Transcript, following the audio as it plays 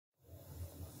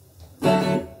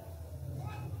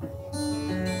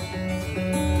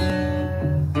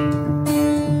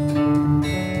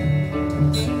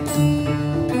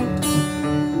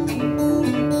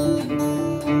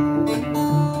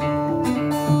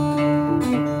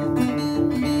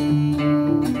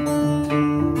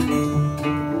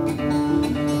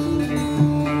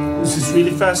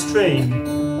Superfast train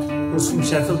goes from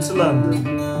Sheffield to London.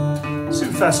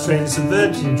 Superfast train is a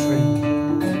Virgin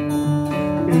train.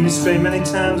 Been in this train many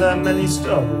times and many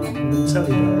stories. I'm going to tell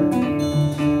you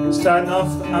about it. Starting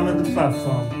off, I'm at the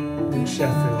platform in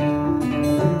Sheffield.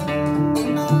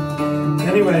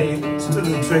 Anyway, stood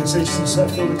at the train station in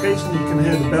Sheffield. Occasionally you can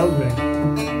hear the bell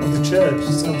ring of the church.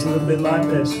 It sounds a little bit like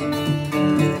this.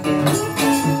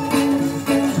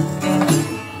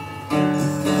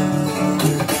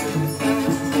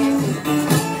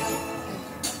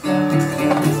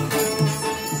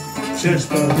 Church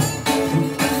bell.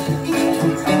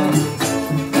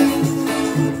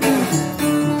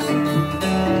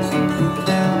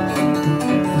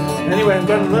 Anyway, I'm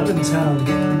going to London town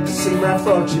to see my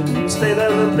fortune. We'll stay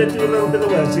there a little bit, do a little bit of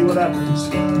work, see what happens.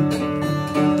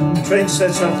 The train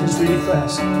sets off, it's really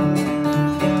fast.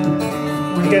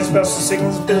 When it gets past the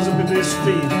signals, it builds up a bit of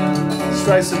speed.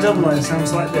 Strikes the double line,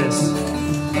 sounds like this.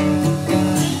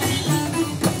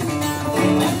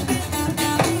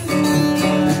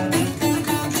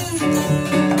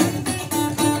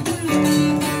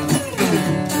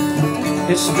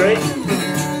 It's straight,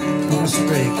 or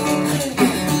straight.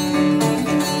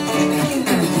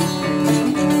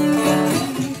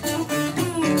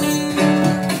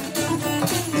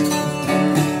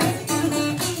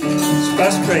 It's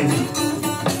fast train.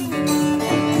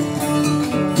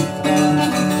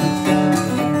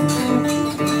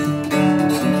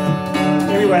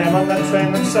 Anyway, I'm on that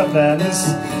train, I'm sat there, and there's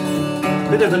a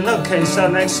bit of a nutcase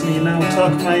sat next to me, and I'm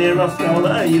talking my ear off now.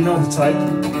 Hey, you know the type.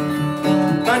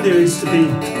 I used to be a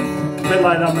bit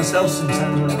like that myself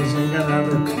sometimes when I was younger, and have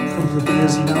a couple of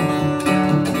beers, you know.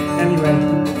 Anyway,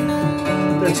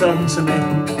 they're talking to me.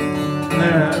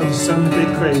 I was sounding a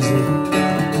bit crazy.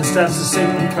 And starts to sing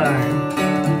and cry.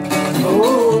 Oh,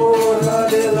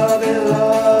 lordy, lordy,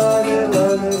 lordy,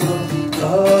 lordy,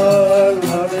 lordy,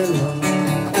 lordy, lordy.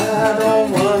 I don't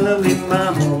want to leave my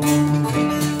home.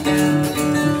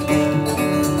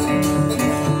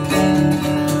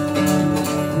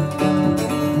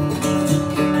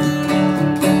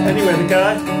 Anyway, the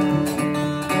guy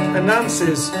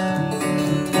announces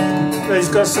that he's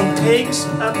got some cakes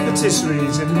and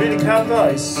patisseries in really calm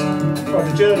voice for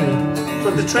the journey.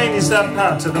 But the train is that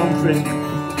packed, I don't think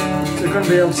they're going to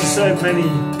be able to serve many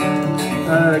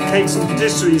cakes and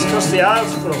patisseries because the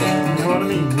aisle's full. You know what I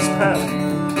mean? It's packed.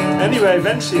 Anyway,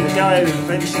 eventually, the guy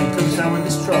comes down with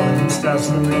his trolley and starts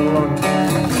running along.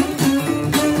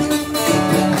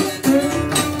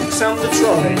 Sound the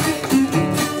trolley.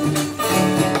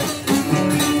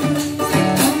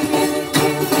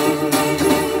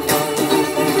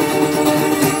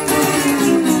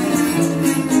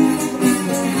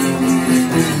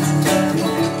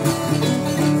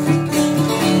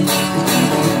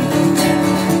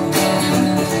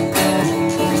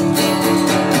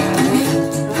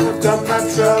 Got my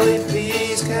trolley,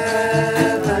 please,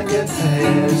 can I get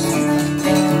past?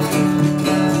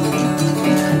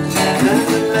 Can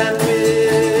the man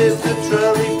with the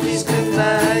trolley, please, can I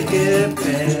get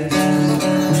past?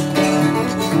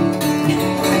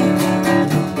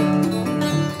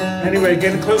 Anyway,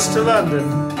 getting close to London.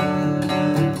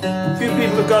 A few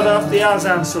people have got off, the hours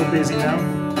aren't so busy now.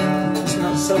 It's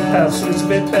not so packed, so it's a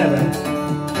bit better.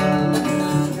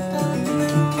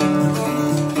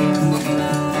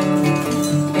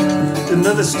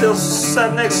 Another still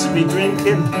sat next to me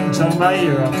drinking and turning my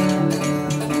ear off.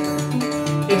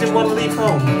 He didn't want to leave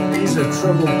home. He's a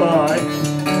troubled boy.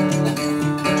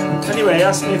 Anyway, he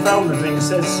asked me if I want a drink. He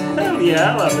says, hell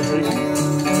yeah, I'll have a drink.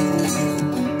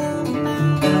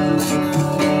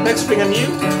 Next thing I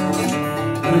knew,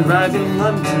 we arrived in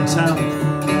London town.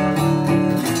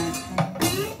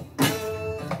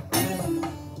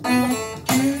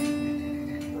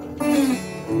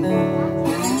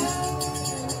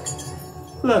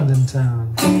 London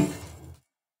town.